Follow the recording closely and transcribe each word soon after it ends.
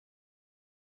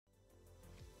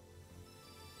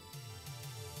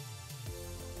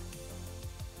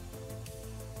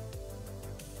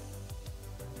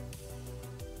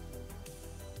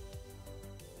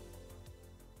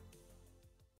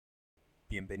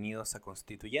Bienvenidos a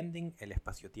Constituyending, el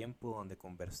espacio-tiempo donde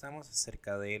conversamos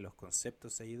acerca de los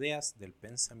conceptos e ideas del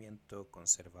pensamiento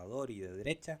conservador y de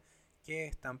derecha que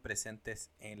están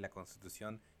presentes en la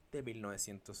Constitución de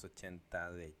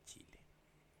 1980 de Chile.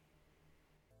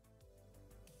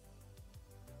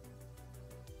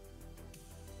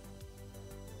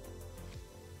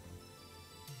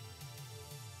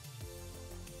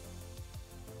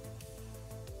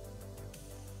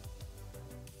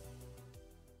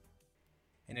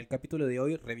 En el capítulo de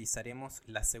hoy revisaremos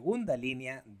la segunda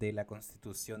línea de la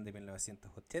Constitución de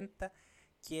 1980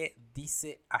 que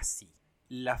dice así: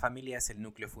 la familia es el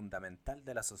núcleo fundamental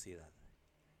de la sociedad.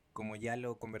 Como ya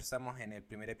lo conversamos en el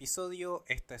primer episodio,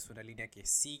 esta es una línea que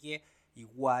sigue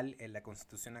igual en la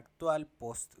Constitución actual,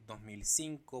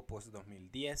 post-2005,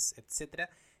 post-2010, etc.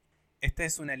 Esta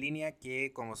es una línea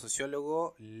que como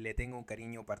sociólogo le tengo un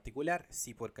cariño particular,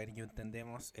 si por cariño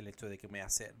entendemos el hecho de que me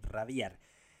hace rabiar.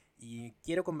 Y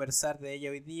quiero conversar de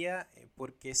ella hoy día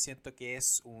porque siento que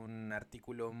es un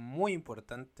artículo muy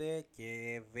importante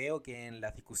que veo que en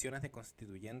las discusiones de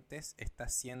constituyentes está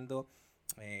siendo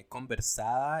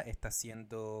conversada, está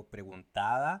siendo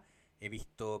preguntada. He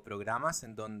visto programas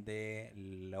en donde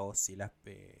los y las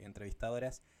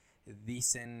entrevistadoras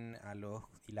dicen a los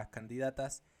y las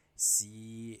candidatas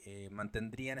si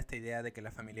mantendrían esta idea de que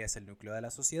la familia es el núcleo de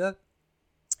la sociedad,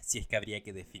 si es que habría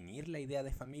que definir la idea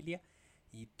de familia.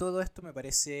 Y todo esto me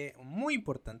parece muy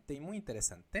importante y muy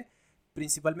interesante,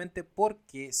 principalmente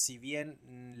porque si bien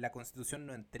la Constitución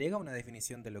no entrega una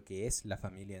definición de lo que es la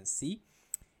familia en sí,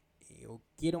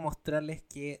 quiero mostrarles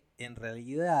que en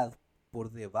realidad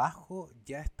por debajo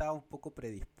ya está un poco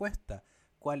predispuesta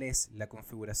cuál es la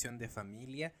configuración de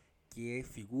familia que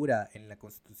figura en la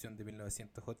Constitución de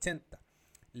 1980.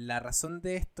 La razón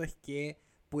de esto es que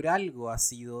por algo ha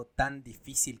sido tan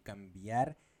difícil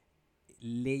cambiar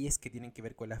leyes que tienen que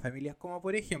ver con las familias, como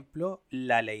por ejemplo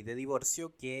la ley de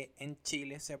divorcio que en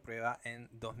Chile se aprueba en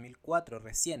 2004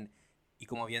 recién, y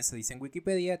como bien se dice en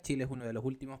Wikipedia, Chile es uno de los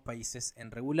últimos países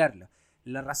en regularla.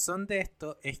 La razón de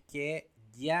esto es que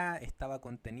ya estaba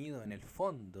contenido en el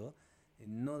fondo,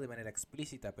 no de manera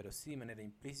explícita, pero sí de manera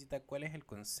implícita, cuál es el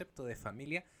concepto de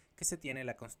familia que se tiene en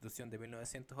la Constitución de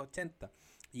 1980.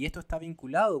 Y esto está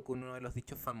vinculado con uno de los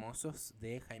dichos famosos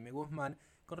de Jaime Guzmán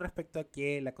con respecto a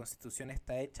que la Constitución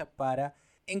está hecha para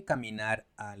encaminar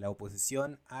a la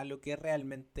oposición a lo que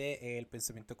realmente el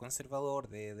pensamiento conservador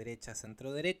de derecha,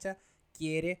 centro-derecha,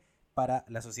 quiere para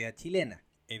la sociedad chilena.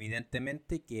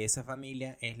 Evidentemente que esa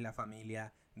familia es la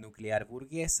familia nuclear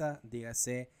burguesa,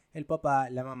 dígase el papá,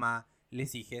 la mamá,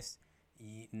 les hijes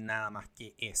y nada más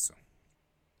que eso.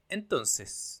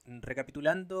 Entonces,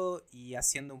 recapitulando y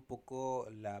haciendo un poco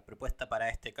la propuesta para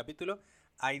este capítulo,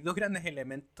 hay dos grandes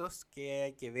elementos que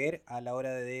hay que ver a la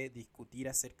hora de discutir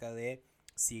acerca de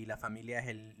si la familia es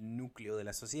el núcleo de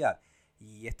la sociedad.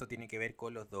 Y esto tiene que ver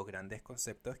con los dos grandes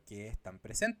conceptos que están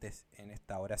presentes en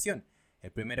esta oración.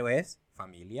 El primero es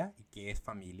familia, y qué es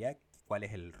familia, cuál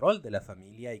es el rol de la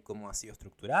familia y cómo ha sido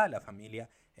estructurada la familia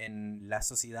en la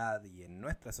sociedad y en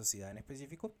nuestra sociedad en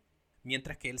específico.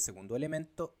 Mientras que el segundo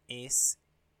elemento es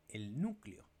el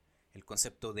núcleo, el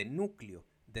concepto de núcleo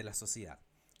de la sociedad.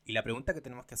 Y la pregunta que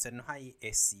tenemos que hacernos ahí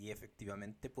es si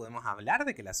efectivamente podemos hablar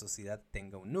de que la sociedad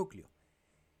tenga un núcleo.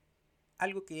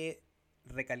 Algo que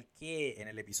recalqué en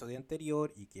el episodio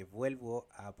anterior y que vuelvo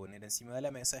a poner encima de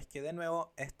la mesa es que de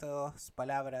nuevo estas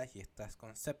palabras y estos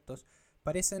conceptos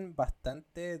parecen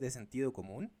bastante de sentido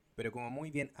común, pero como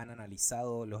muy bien han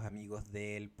analizado los amigos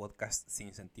del podcast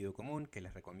Sin Sentido Común, que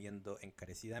les recomiendo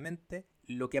encarecidamente,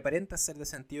 lo que aparenta ser de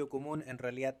sentido común en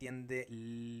realidad tiende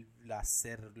a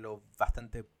serlo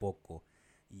bastante poco.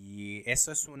 Y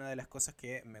eso es una de las cosas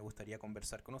que me gustaría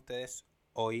conversar con ustedes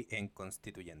hoy en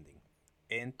Constituyending.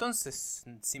 Entonces,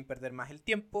 sin perder más el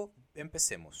tiempo,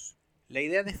 empecemos. La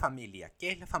idea de familia.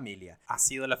 ¿Qué es la familia? ¿Ha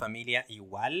sido la familia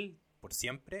igual por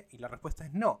siempre? Y la respuesta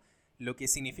es no. Lo que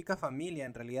significa familia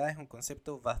en realidad es un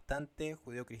concepto bastante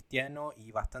judeocristiano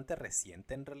y bastante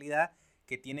reciente en realidad,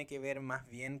 que tiene que ver más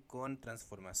bien con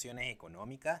transformaciones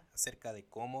económicas acerca de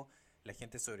cómo la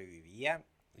gente sobrevivía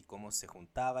y cómo se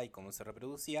juntaba y cómo se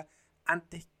reproducía,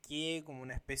 antes que como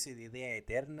una especie de idea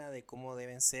eterna de cómo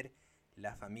deben ser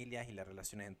las familias y las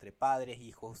relaciones entre padres,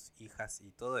 hijos, hijas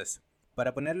y todo eso.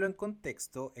 Para ponerlo en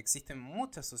contexto, existen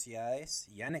muchas sociedades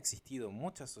y han existido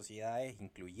muchas sociedades,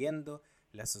 incluyendo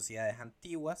las sociedades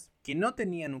antiguas, que no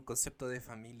tenían un concepto de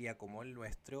familia como el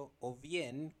nuestro, o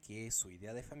bien que su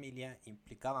idea de familia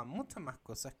implicaba muchas más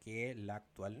cosas que la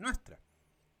actual nuestra.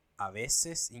 A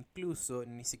veces incluso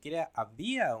ni siquiera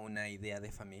había una idea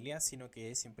de familia, sino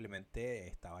que simplemente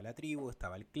estaba la tribu,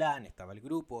 estaba el clan, estaba el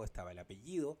grupo, estaba el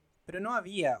apellido. Pero no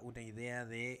había una idea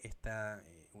de esta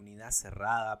unidad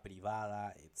cerrada,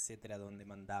 privada, etcétera, donde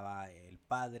mandaba el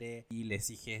padre y los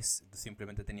hijos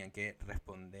simplemente tenían que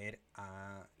responder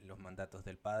a los mandatos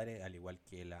del padre, al igual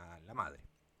que la madre.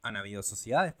 Han habido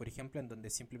sociedades, por ejemplo, en donde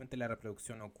simplemente la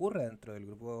reproducción ocurre dentro del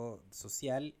grupo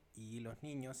social y los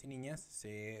niños y niñas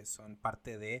son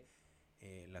parte de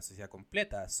la sociedad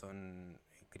completa, son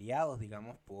criados,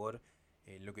 digamos, por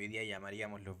lo que hoy día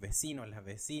llamaríamos los vecinos, las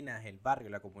vecinas, el barrio,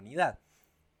 la comunidad.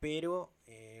 Pero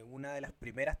una de las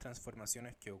primeras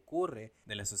transformaciones que ocurre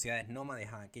de las sociedades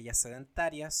nómades a aquellas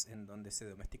sedentarias, en donde se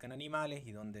domestican animales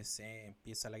y donde se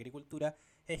empieza la agricultura,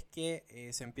 es que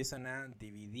se empiezan a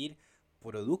dividir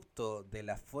producto de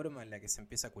la forma en la que se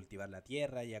empieza a cultivar la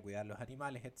tierra y a cuidar los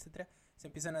animales, etcétera. Se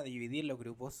empiezan a dividir los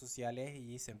grupos sociales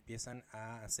y se empiezan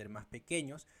a hacer más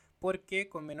pequeños, porque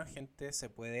con menos gente se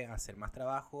puede hacer más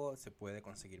trabajo, se puede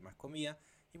conseguir más comida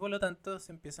y por lo tanto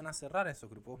se empiezan a cerrar esos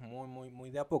grupos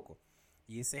muy de a poco.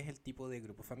 Y ese es el tipo de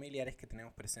grupos familiares que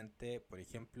tenemos presente, por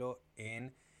ejemplo,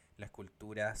 en las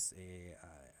culturas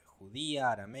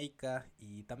judía, arameica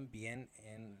y también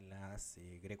en las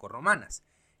grecorromanas,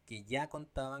 que ya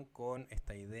contaban con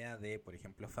esta idea de, por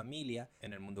ejemplo, familia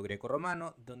en el mundo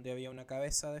grecorromano, donde había una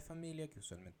cabeza de familia que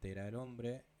usualmente era el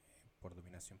hombre por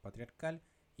dominación patriarcal,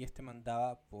 y este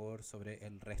mandaba por sobre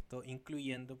el resto,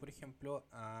 incluyendo, por ejemplo,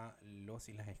 a los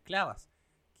y las esclavas,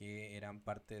 que eran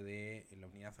parte de la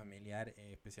unidad familiar,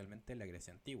 especialmente en la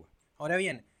Grecia antigua. Ahora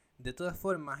bien, de todas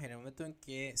formas, en el momento en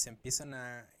que se empiezan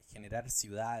a generar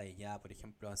ciudades ya, por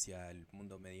ejemplo, hacia el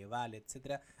mundo medieval,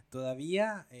 etcétera,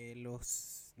 todavía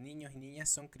los niños y niñas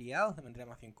son criados de manera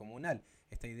más bien comunal.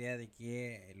 Esta idea de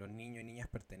que los niños y niñas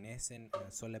pertenecen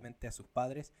solamente a sus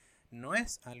padres no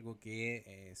es algo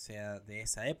que sea de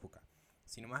esa época,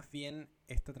 sino más bien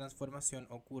esta transformación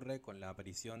ocurre con la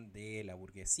aparición de la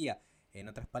burguesía. En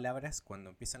otras palabras, cuando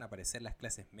empiezan a aparecer las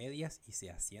clases medias y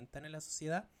se asientan en la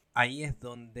sociedad, ahí es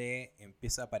donde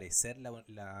empieza a aparecer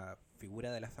la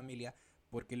figura de la familia,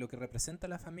 porque lo que representa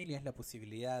la familia es la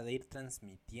posibilidad de ir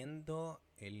transmitiendo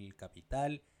el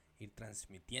capital, ir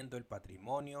transmitiendo el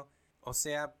patrimonio, o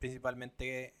sea,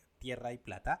 principalmente tierra y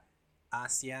plata,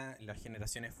 hacia las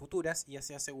generaciones futuras y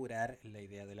hacia asegurar la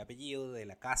idea del apellido, de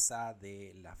la casa,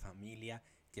 de la familia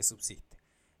que subsiste.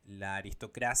 La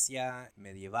aristocracia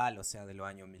medieval, o sea, de los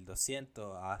años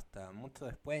 1200 hasta mucho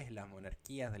después, las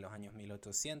monarquías de los años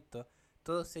 1800,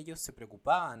 todos ellos se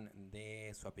preocupaban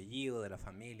de su apellido, de la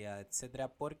familia,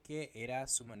 etcétera, porque era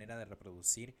su manera de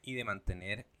reproducir y de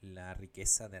mantener la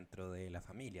riqueza dentro de la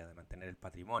familia, de mantener el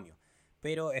patrimonio.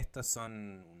 Pero estos son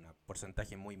un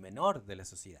porcentaje muy menor de la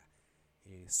sociedad.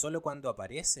 Solo cuando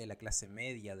aparece la clase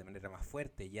media de manera más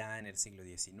fuerte, ya en el siglo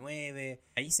XIX,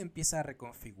 ahí se empieza a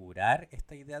reconfigurar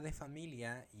esta idea de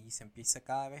familia y se empieza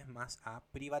cada vez más a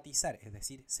privatizar, es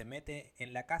decir, se mete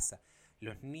en la casa.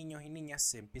 Los niños y niñas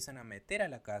se empiezan a meter a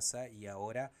la casa y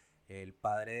ahora el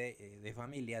padre de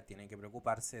familia tiene que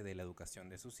preocuparse de la educación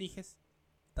de sus hijos,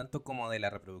 tanto como de la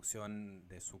reproducción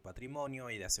de su patrimonio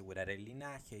y de asegurar el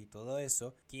linaje y todo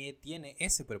eso, que tiene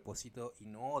ese propósito y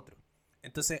no otro.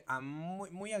 Entonces,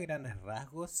 muy a grandes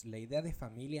rasgos, la idea de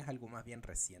familia es algo más bien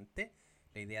reciente.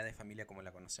 La idea de familia como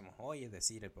la conocemos hoy, es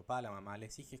decir, el papá, la mamá,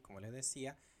 los hijos, como les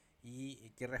decía, y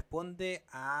que responde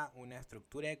a una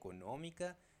estructura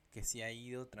económica que se ha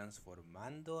ido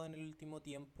transformando en el último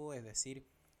tiempo, es decir,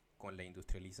 con la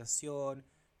industrialización,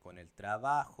 con el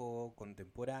trabajo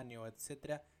contemporáneo,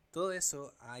 etcétera. Todo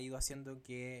eso ha ido haciendo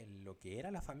que lo que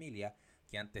era la familia,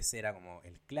 que antes era como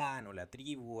el clan o la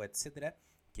tribu, etcétera,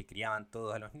 que criaban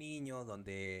todos a los niños,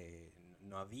 donde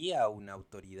no había una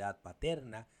autoridad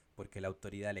paterna, porque la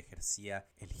autoridad la ejercía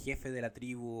el jefe de la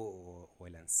tribu o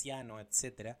el anciano,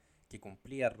 etcétera, que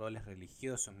cumplía roles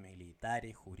religiosos,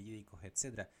 militares, jurídicos,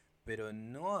 etcétera, pero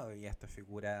no había esta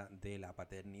figura de la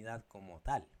paternidad como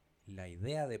tal. La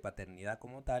idea de paternidad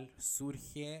como tal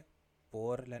surge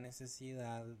por la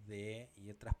necesidad de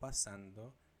ir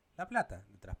traspasando la plata,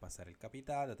 de traspasar el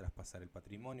capital, de traspasar el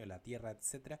patrimonio, la tierra,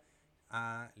 etcétera,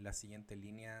 a la siguiente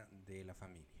línea de la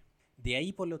familia. De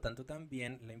ahí, por lo tanto,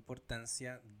 también la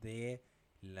importancia de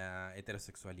la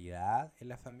heterosexualidad en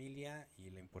la familia y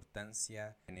la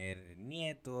importancia de tener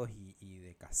nietos y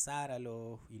de casar a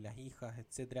los y las hijas,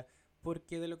 etcétera,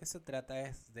 porque de lo que se trata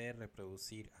es de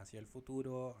reproducir hacia el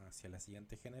futuro, hacia la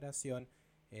siguiente generación,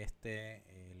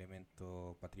 este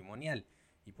elemento patrimonial.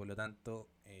 Y por lo tanto,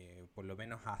 por lo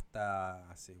menos hasta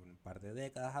hace un par de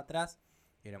décadas atrás,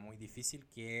 era muy difícil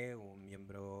que un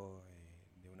miembro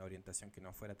de una orientación que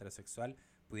no fuera heterosexual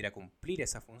pudiera cumplir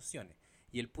esas funciones.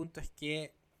 Y el punto es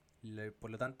que, por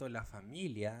lo tanto, la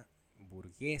familia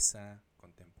burguesa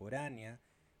contemporánea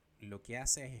lo que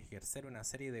hace es ejercer una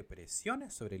serie de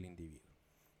presiones sobre el individuo.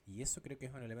 Y eso creo que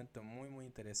es un elemento muy muy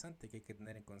interesante que hay que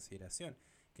tener en consideración,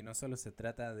 que no solo se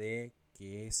trata de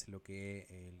qué es lo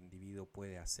que el individuo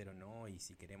puede hacer o no, y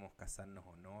si queremos casarnos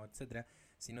o no, etcétera,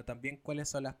 sino también cuáles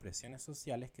son las presiones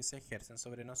sociales que se ejercen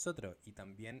sobre nosotros. Y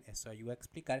también eso ayuda a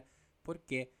explicar por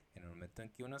qué en el momento en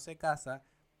que uno se casa,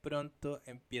 pronto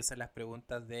empiezan las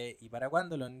preguntas de ¿y para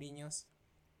cuándo los niños?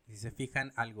 Si se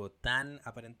fijan, algo tan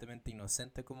aparentemente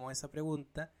inocente como esa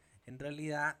pregunta, en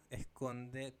realidad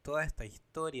esconde toda esta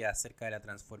historia acerca de la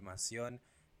transformación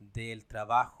del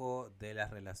trabajo, de las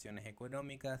relaciones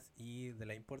económicas y de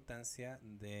la importancia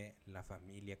de la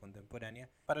familia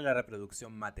contemporánea para la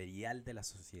reproducción material de la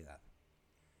sociedad.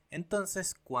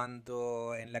 Entonces,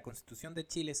 cuando en la Constitución de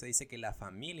Chile se dice que la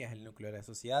familia es el núcleo de la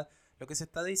sociedad, lo que se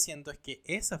está diciendo es que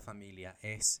esa familia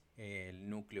es el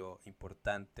núcleo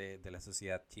importante de la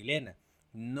sociedad chilena,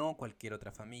 no cualquier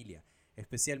otra familia,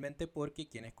 especialmente porque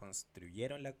quienes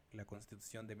construyeron la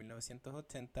Constitución de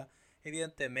 1980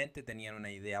 evidentemente tenían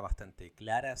una idea bastante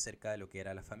clara acerca de lo que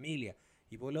era la familia,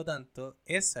 y por lo tanto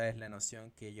esa es la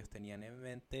noción que ellos tenían en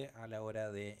mente a la hora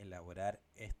de elaborar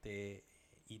este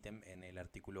ítem en el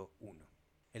artículo 1.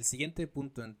 El siguiente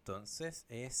punto entonces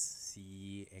es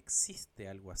si existe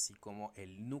algo así como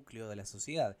el núcleo de la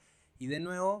sociedad. Y de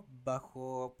nuevo,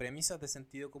 bajo premisas de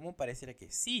sentido común, pareciera que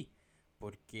sí,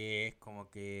 porque es como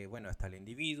que, bueno, está el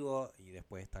individuo y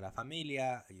después está la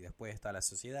familia y después está la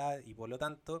sociedad, y por lo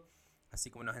tanto, así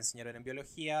como nos enseñaron en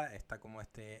biología, está como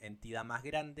esta entidad más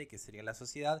grande que sería la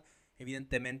sociedad.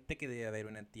 Evidentemente que debe haber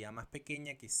una entidad más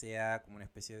pequeña que sea como una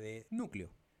especie de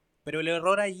núcleo. Pero el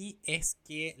error ahí es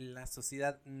que la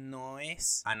sociedad no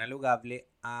es analogable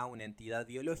a una entidad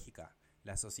biológica.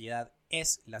 La sociedad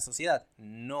es la sociedad,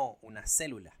 no una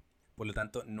célula. Por lo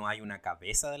tanto, no hay una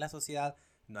cabeza de la sociedad,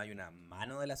 no hay una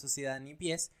mano de la sociedad ni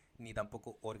pies, ni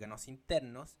tampoco órganos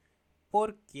internos,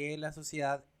 porque la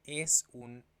sociedad es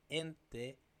un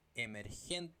ente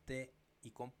emergente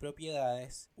y con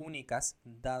propiedades únicas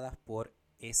dadas por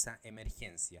esa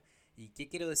emergencia. ¿Y qué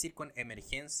quiero decir con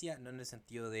emergencia? No en el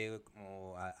sentido de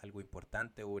como algo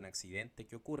importante o un accidente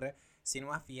que ocurre, sino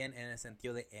más bien en el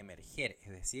sentido de emerger, es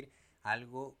decir,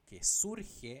 algo que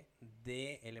surge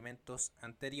de elementos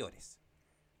anteriores.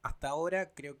 Hasta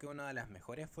ahora creo que una de las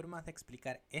mejores formas de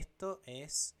explicar esto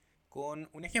es con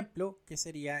un ejemplo que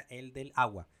sería el del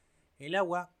agua. El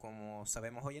agua, como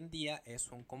sabemos hoy en día,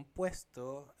 es un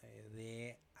compuesto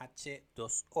de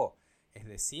H2O, es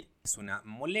decir, es una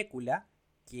molécula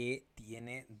que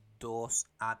tiene dos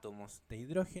átomos de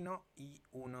hidrógeno y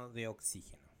uno de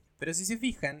oxígeno. Pero si se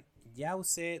fijan, ya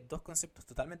usé dos conceptos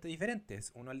totalmente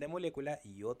diferentes, uno el de molécula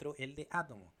y otro el de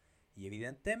átomo. Y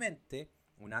evidentemente,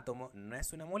 un átomo no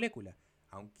es una molécula,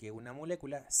 aunque una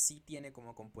molécula sí tiene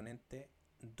como componente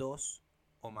dos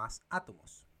o más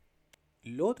átomos.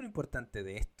 Lo otro importante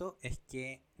de esto es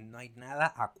que no hay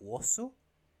nada acuoso,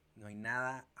 no hay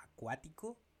nada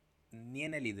acuático, ni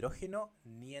en el hidrógeno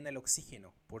ni en el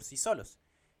oxígeno por sí solos.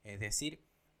 Es decir,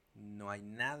 no hay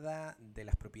nada de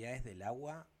las propiedades del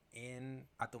agua en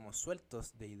átomos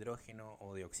sueltos de hidrógeno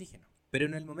o de oxígeno. Pero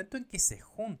en el momento en que se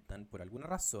juntan por alguna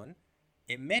razón,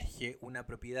 emerge una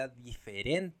propiedad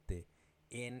diferente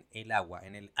en el agua,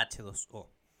 en el H2O.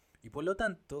 Y por lo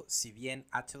tanto, si bien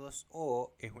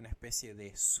H2O es una especie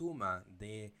de suma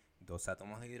de dos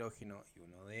átomos de hidrógeno y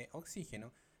uno de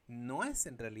oxígeno, no es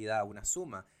en realidad una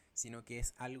suma, sino que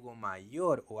es algo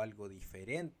mayor o algo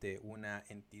diferente, una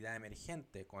entidad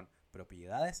emergente con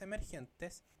propiedades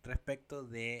emergentes respecto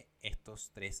de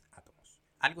estos tres átomos.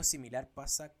 Algo similar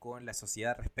pasa con la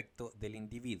sociedad respecto del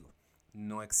individuo.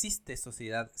 No existe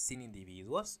sociedad sin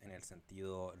individuos en el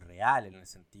sentido real, en el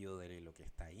sentido de lo que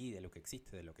está ahí, de lo que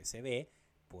existe, de lo que se ve,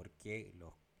 porque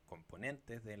los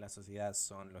componentes de la sociedad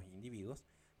son los individuos,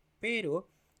 pero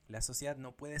la sociedad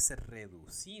no puede ser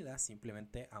reducida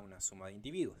simplemente a una suma de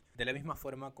individuos. De la misma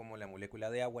forma como la molécula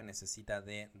de agua necesita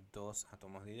de dos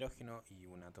átomos de hidrógeno y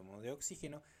un átomo de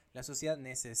oxígeno, la sociedad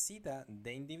necesita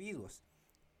de individuos,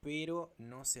 pero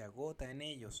no se agota en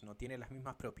ellos, no tiene las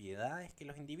mismas propiedades que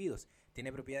los individuos,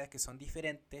 tiene propiedades que son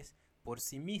diferentes por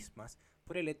sí mismas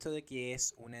por el hecho de que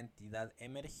es una entidad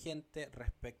emergente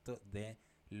respecto de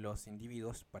los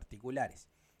individuos particulares.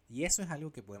 Y eso es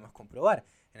algo que podemos comprobar,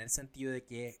 en el sentido de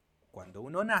que cuando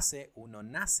uno nace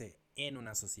en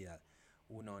una sociedad,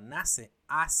 uno nace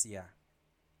hacia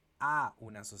a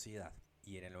una sociedad.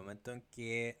 Y en el momento en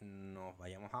que nos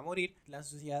vayamos a morir, la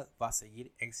sociedad va a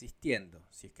seguir existiendo,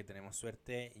 si es que tenemos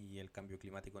suerte y el cambio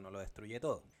climático no lo destruye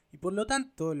todo. Y por lo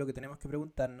tanto, lo que tenemos que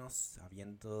preguntarnos,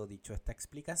 habiendo dicho esta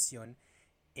explicación,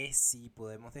 es si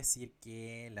podemos decir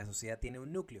que la sociedad tiene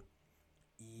un núcleo.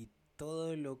 Y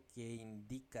todo lo que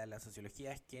indica la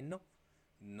sociología es que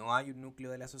no hay un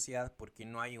núcleo de la sociedad porque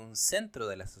no hay un centro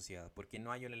de la sociedad, porque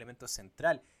no hay un elemento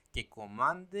central que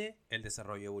comande el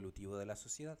desarrollo evolutivo de la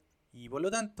sociedad. Y por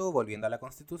lo tanto, volviendo a la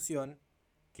Constitución,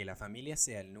 que la familia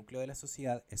sea el núcleo de la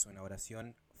sociedad es una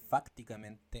oración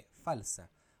fácticamente falsa,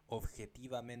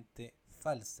 objetivamente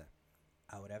falsa.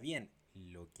 Ahora bien,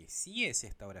 lo que sí es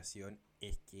esta oración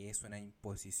es que es una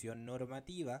imposición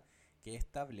normativa que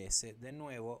establece de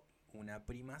nuevo una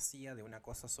primacía de una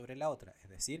cosa sobre la otra. Es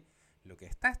decir, lo que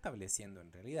está estableciendo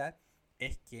en realidad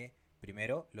es que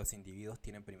primero los individuos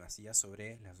tienen primacía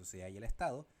sobre la sociedad y el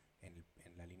Estado, en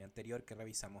la línea anterior que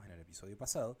revisamos en el episodio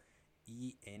pasado,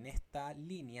 y en esta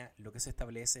línea lo que se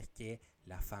establece es que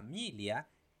la familia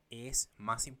es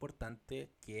más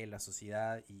importante que la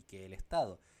sociedad y que el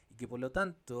Estado, y que por lo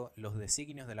tanto los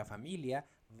designios de la familia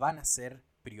van a ser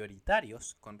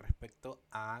prioritarios con respecto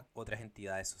a otras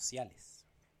entidades sociales.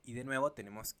 Y de nuevo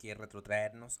tenemos que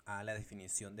retrotraernos a la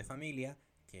definición de familia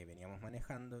que veníamos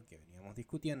manejando, que veníamos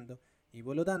discutiendo, y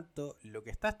por lo tanto lo que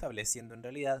está estableciendo en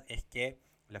realidad es que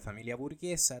la familia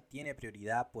burguesa tiene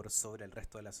prioridad por sobre el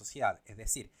resto de la sociedad, es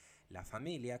decir, la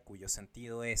familia, cuyo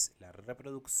sentido es la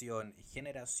reproducción y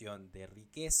generación de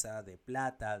riqueza, de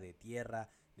plata, de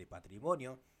tierra, de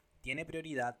patrimonio, tiene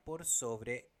prioridad por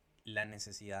sobre las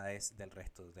necesidades del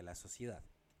resto de la sociedad.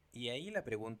 Y ahí la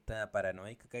pregunta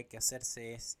paranoica que hay que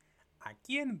hacerse es, ¿a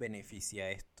quién beneficia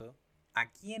esto?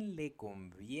 ¿A quién le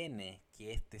conviene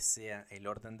que este sea el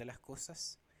orden de las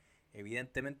cosas?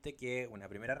 Evidentemente que una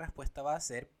primera respuesta va a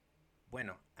ser,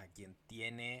 bueno, a quien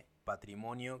tiene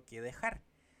patrimonio que dejar,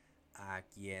 a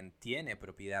quien tiene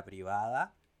propiedad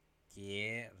privada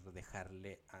que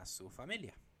dejarle a su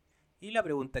familia. Y la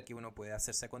pregunta que uno puede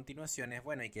hacerse a continuación es,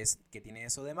 bueno, ¿qué tiene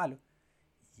eso de malo?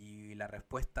 Y la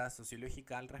respuesta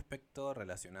sociológica al respecto,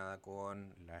 relacionada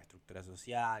con la estructura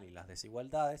social y las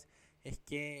desigualdades, es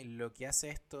que lo que hace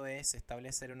esto es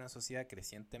establecer una sociedad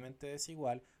crecientemente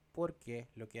desigual, porque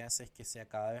lo que hace es que sea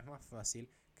cada vez más fácil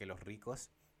que los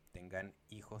ricos tengan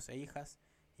hijos e hijas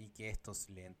y que estos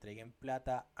le entreguen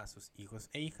plata a sus hijos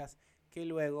e hijas, que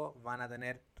luego van a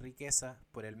tener riqueza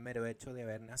por el mero hecho de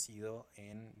haber nacido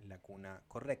en la cuna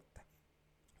correcta.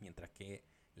 Mientras que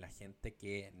la gente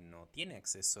que no tiene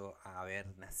acceso a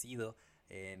haber nacido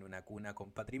en una cuna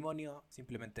con patrimonio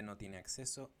simplemente no tiene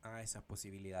acceso a esas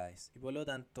posibilidades y por lo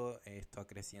tanto esto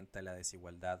acrecienta la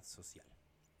desigualdad social.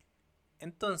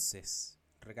 Entonces,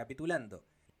 recapitulando,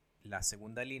 la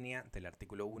segunda línea del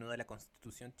artículo 1 de la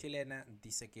Constitución chilena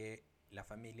dice que la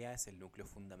familia es el núcleo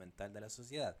fundamental de la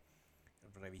sociedad.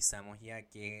 Revisamos ya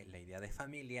que la idea de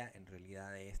familia en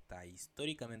realidad está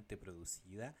históricamente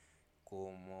producida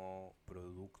como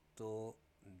producto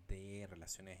de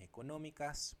relaciones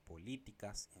económicas,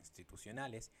 políticas,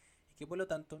 institucionales, y que por lo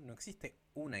tanto no existe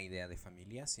una idea de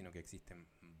familia, sino que existen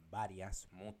varias,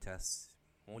 muchas,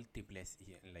 múltiples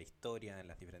en la historia, en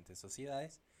las diferentes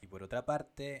sociedades. Y por otra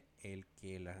parte, el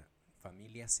que la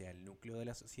familia sea el núcleo de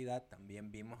la sociedad, también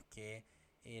vimos que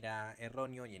era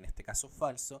erróneo y en este caso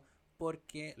falso,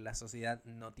 porque la sociedad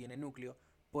no tiene núcleo,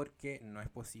 porque no es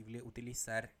posible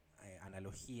utilizar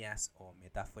analogías o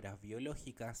metáforas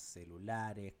biológicas,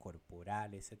 celulares,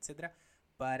 corporales, etcétera,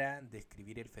 para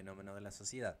describir el fenómeno de la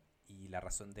sociedad. Y la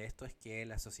razón de esto es que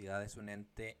la sociedad es un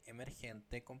ente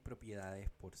emergente con propiedades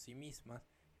por sí mismas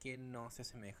que no se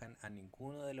asemejan a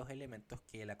ninguno de los elementos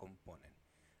que la componen.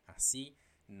 Así,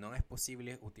 no es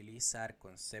posible utilizar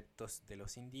conceptos de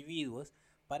los individuos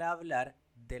para hablar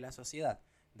de la sociedad,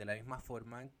 de la misma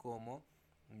forma como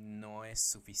no es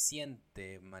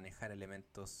suficiente manejar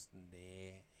elementos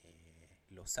de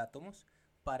los átomos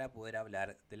para poder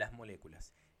hablar de las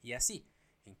moléculas. Y así,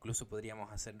 incluso podríamos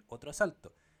hacer otro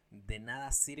salto. De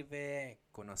nada sirve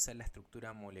conocer la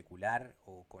estructura molecular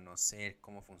o conocer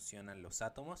cómo funcionan los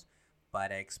átomos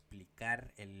para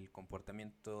explicar el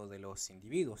comportamiento de los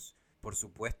individuos. Por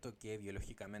supuesto que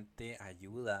biológicamente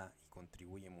ayuda y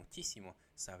contribuye muchísimo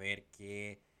saber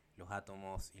que los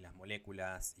átomos y las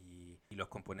moléculas y los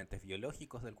componentes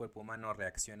biológicos del cuerpo humano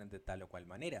reaccionan de tal o cual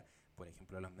manera. Por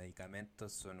ejemplo, los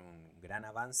medicamentos son un gran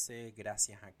avance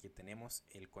gracias a que tenemos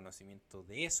el conocimiento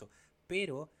de eso,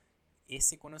 pero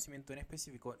ese conocimiento en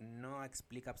específico no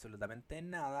explica absolutamente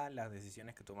nada las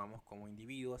decisiones que tomamos como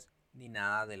individuos, ni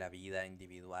nada de la vida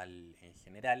individual en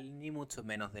general, ni mucho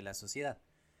menos de la sociedad.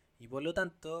 Y por lo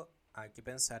tanto, hay que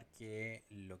pensar que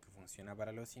lo que funciona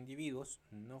para los individuos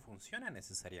no funciona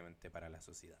necesariamente para la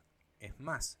sociedad. Es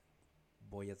más,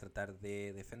 voy a tratar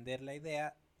de defender la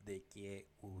idea de que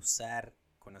usar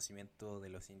conocimiento de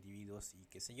los individuos y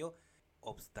qué sé yo,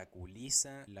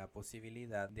 obstaculiza la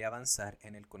posibilidad de avanzar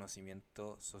en el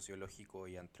conocimiento sociológico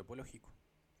y antropológico.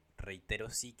 Reitero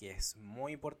sí que es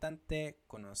muy importante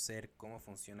conocer cómo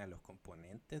funcionan los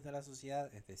componentes de la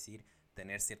sociedad, es decir,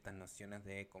 tener ciertas nociones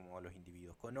de cómo los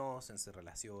individuos conocen, se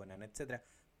relacionan, etcétera,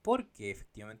 porque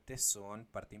efectivamente son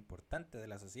parte importante de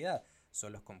la sociedad,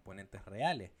 son los componentes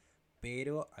reales.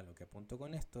 Pero a lo que apunto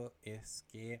con esto es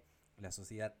que la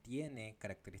sociedad tiene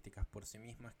características por sí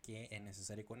mismas que es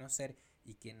necesario conocer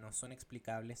y que no son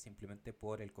explicables simplemente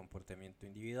por el comportamiento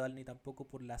individual ni tampoco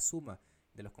por la suma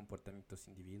de los comportamientos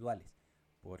individuales,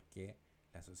 porque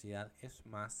la sociedad es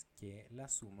más que la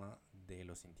suma de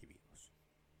los individuos.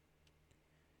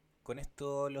 Con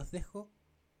esto los dejo,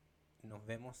 nos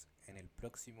vemos en el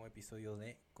próximo episodio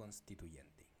de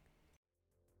Constituyente.